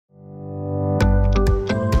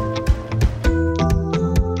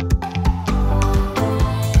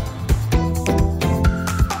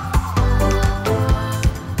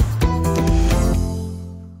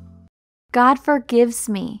God forgives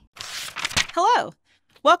me. Hello.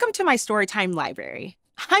 Welcome to my Storytime Library.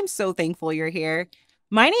 I'm so thankful you're here.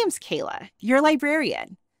 My name's Kayla, your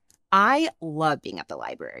librarian. I love being at the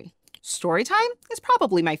library. Storytime is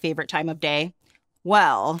probably my favorite time of day.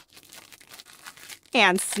 Well,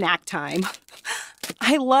 and snack time.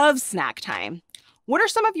 I love snack time. What are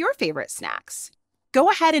some of your favorite snacks? Go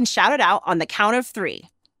ahead and shout it out on the count of 3.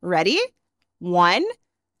 Ready? 1,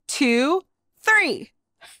 2, 3.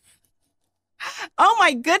 Oh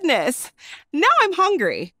my goodness. Now I'm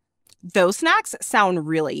hungry. Those snacks sound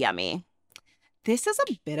really yummy. This is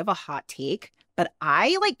a bit of a hot take, but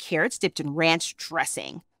I like carrots dipped in ranch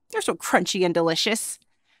dressing. They're so crunchy and delicious.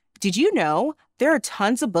 Did you know there are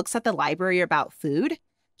tons of books at the library about food?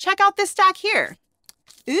 Check out this stack here.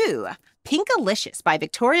 Ooh, Pinkalicious by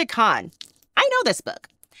Victoria Kahn. I know this book.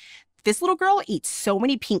 This little girl eats so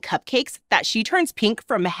many pink cupcakes that she turns pink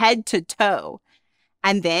from head to toe.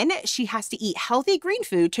 And then she has to eat healthy green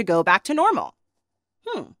food to go back to normal.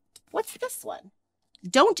 What's this one?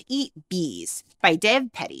 Don't Eat Bees by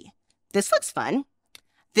Dave Petty. This looks fun.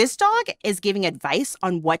 This dog is giving advice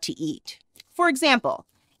on what to eat. For example,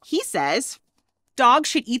 he says, dogs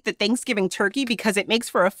should eat the Thanksgiving turkey because it makes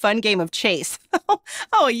for a fun game of chase.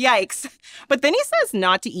 Oh, yikes. But then he says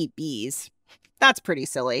not to eat bees. That's pretty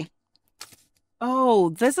silly. Oh,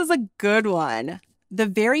 this is a good one. The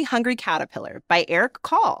Very Hungry Caterpillar by Eric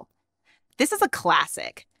Call. This is a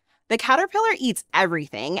classic. The caterpillar eats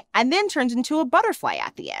everything and then turns into a butterfly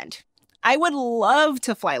at the end. I would love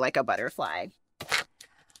to fly like a butterfly.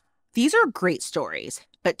 These are great stories,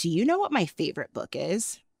 but do you know what my favorite book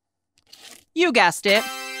is? You guessed it,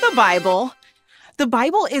 the Bible. The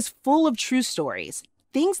Bible is full of true stories,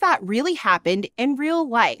 things that really happened in real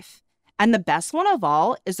life. And the best one of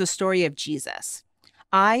all is the story of Jesus.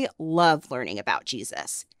 I love learning about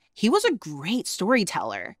Jesus. He was a great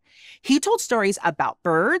storyteller. He told stories about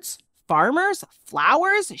birds, farmers,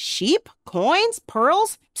 flowers, sheep, coins,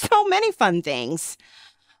 pearls, so many fun things.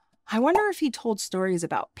 I wonder if he told stories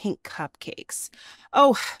about pink cupcakes.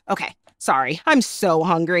 Oh, okay. Sorry, I'm so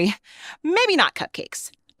hungry. Maybe not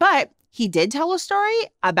cupcakes, but he did tell a story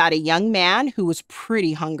about a young man who was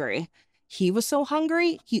pretty hungry. He was so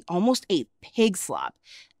hungry, he almost ate pig slop.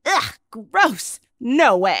 Ugh, gross.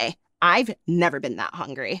 No way. I've never been that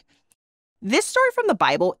hungry. This story from the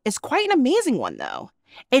Bible is quite an amazing one, though.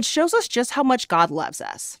 It shows us just how much God loves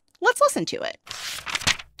us. Let's listen to it.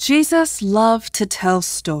 Jesus loved to tell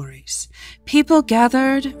stories. People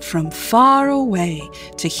gathered from far away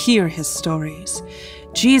to hear his stories.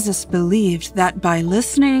 Jesus believed that by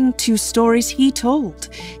listening to stories he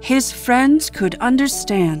told, his friends could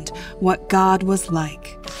understand what God was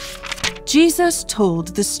like. Jesus told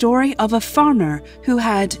the story of a farmer who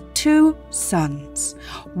had 2 sons.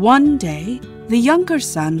 One day, the younger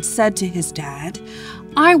son said to his dad,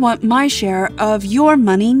 "I want my share of your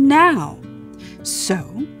money now."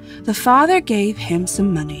 So, the father gave him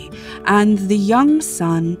some money, and the young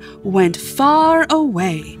son went far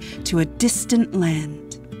away to a distant land.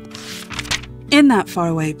 In that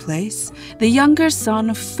faraway place, the younger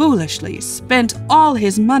son foolishly spent all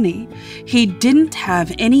his money. He didn't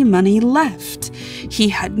have any money left. He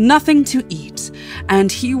had nothing to eat, and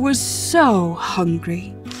he was so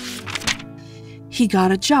hungry. He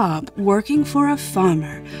got a job working for a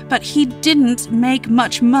farmer, but he didn't make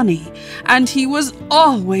much money, and he was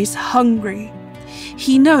always hungry.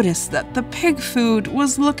 He noticed that the pig food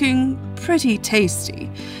was looking pretty tasty.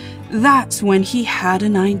 That's when he had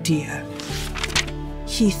an idea.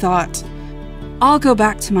 He thought, "I'll go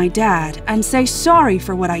back to my dad and say sorry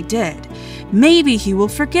for what I did. Maybe he will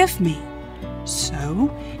forgive me."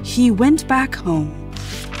 So he went back home.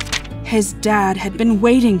 His dad had been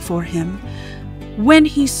waiting for him. When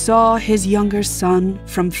he saw his younger son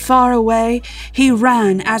from far away, he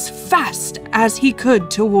ran as fast as he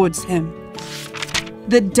could towards him.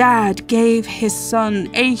 The dad gave his son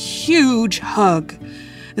a huge hug.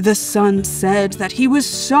 The son said that he was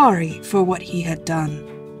sorry for what he had done.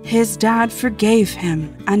 His dad forgave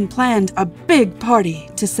him and planned a big party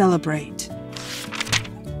to celebrate.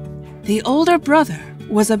 The older brother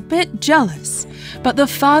was a bit jealous, but the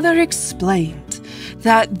father explained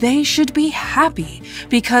that they should be happy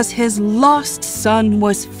because his lost son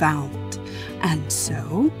was found. And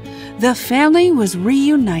so, the family was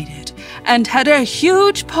reunited and had a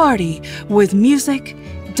huge party with music,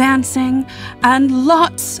 dancing, and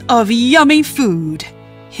lots of yummy food.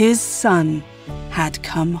 His son had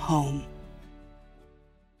come home.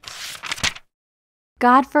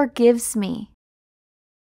 God forgives me.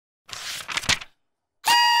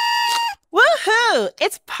 Woohoo!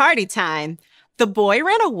 It's party time. The boy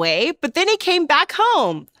ran away, but then he came back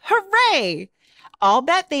home. Hooray! I'll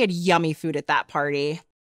bet they had yummy food at that party.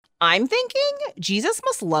 I'm thinking Jesus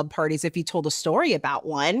must love parties if he told a story about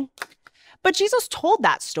one. But Jesus told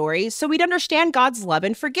that story so we'd understand God's love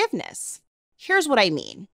and forgiveness. Here's what I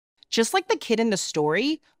mean. Just like the kid in the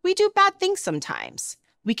story, we do bad things sometimes.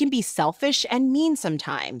 We can be selfish and mean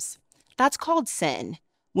sometimes. That's called sin.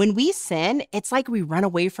 When we sin, it's like we run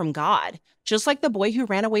away from God, just like the boy who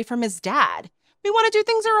ran away from his dad. We want to do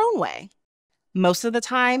things our own way. Most of the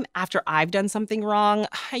time, after I've done something wrong,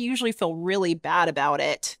 I usually feel really bad about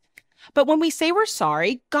it. But when we say we're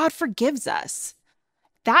sorry, God forgives us.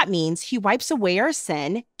 That means he wipes away our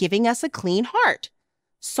sin, giving us a clean heart.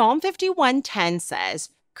 Psalm 51:10 says,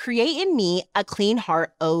 "Create in me a clean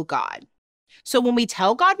heart, O God." So when we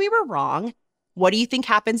tell God we were wrong, what do you think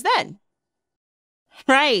happens then?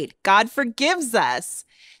 Right, God forgives us.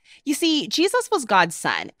 You see, Jesus was God's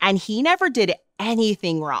son, and he never did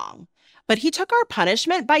anything wrong. But he took our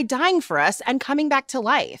punishment by dying for us and coming back to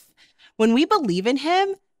life. When we believe in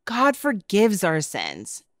him, God forgives our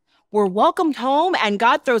sins. We're welcomed home, and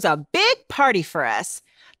God throws a big party for us.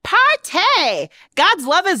 Party! God's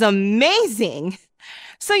love is amazing.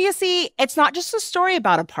 So you see, it's not just a story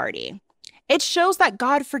about a party. It shows that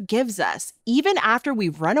God forgives us, even after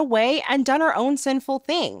we've run away and done our own sinful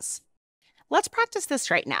things. Let's practice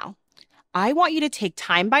this right now. I want you to take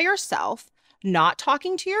time by yourself, not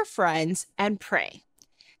talking to your friends, and pray.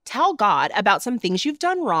 Tell God about some things you've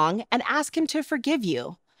done wrong and ask him to forgive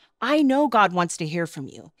you. I know God wants to hear from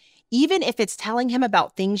you, even if it's telling him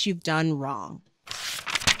about things you've done wrong.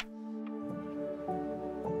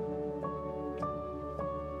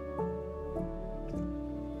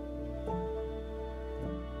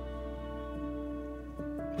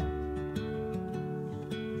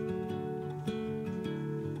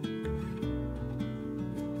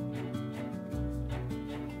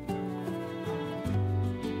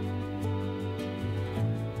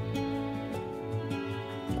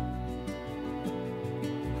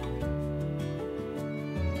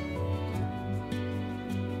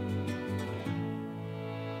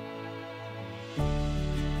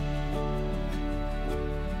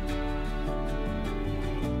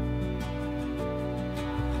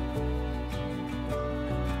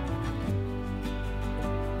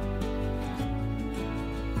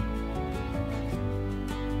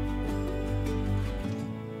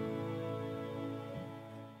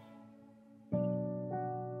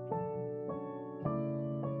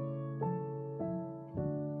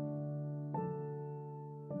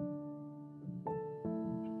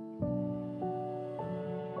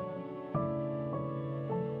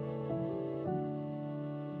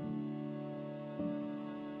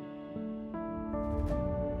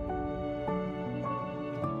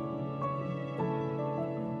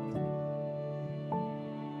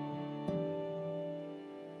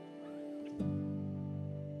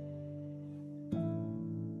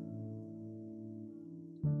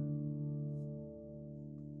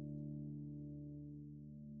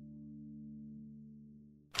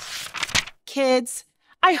 Kids,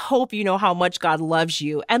 I hope you know how much God loves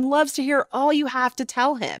you and loves to hear all you have to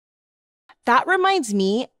tell him. That reminds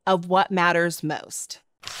me of what matters most.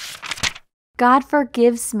 God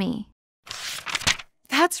forgives me.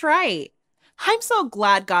 That's right. I'm so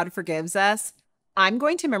glad God forgives us. I'm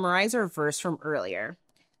going to memorize our verse from earlier.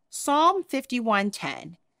 Psalm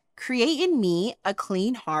 51:10. Create in me a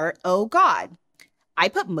clean heart, O God. I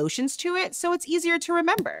put motions to it so it's easier to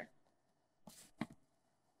remember.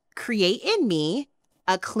 Create in me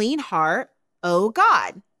a clean heart, O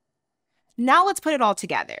God. Now let's put it all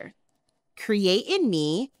together. Create in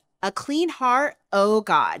me a clean heart, O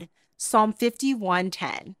God. Psalm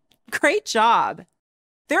 51:10. Great job.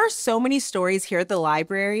 There are so many stories here at the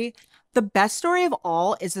library. The best story of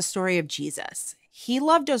all is the story of Jesus. He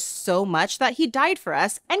loved us so much that he died for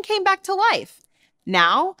us and came back to life.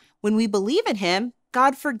 Now, when we believe in him,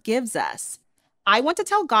 God forgives us. I want to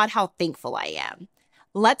tell God how thankful I am.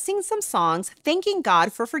 Let's sing some songs thanking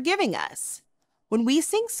God for forgiving us. When we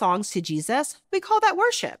sing songs to Jesus, we call that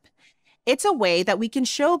worship. It's a way that we can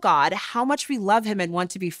show God how much we love him and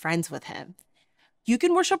want to be friends with him. You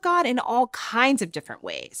can worship God in all kinds of different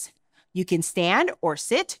ways. You can stand or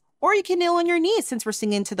sit, or you can kneel on your knees since we're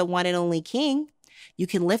singing to the one and only King. You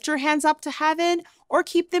can lift your hands up to heaven or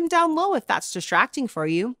keep them down low if that's distracting for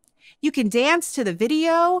you. You can dance to the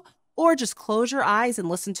video or just close your eyes and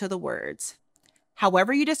listen to the words.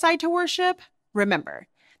 However you decide to worship, remember,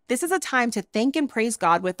 this is a time to thank and praise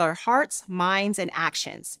God with our hearts, minds, and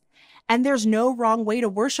actions. And there's no wrong way to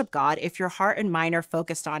worship God if your heart and mind are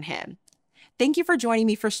focused on him. Thank you for joining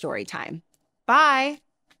me for Storytime. Bye!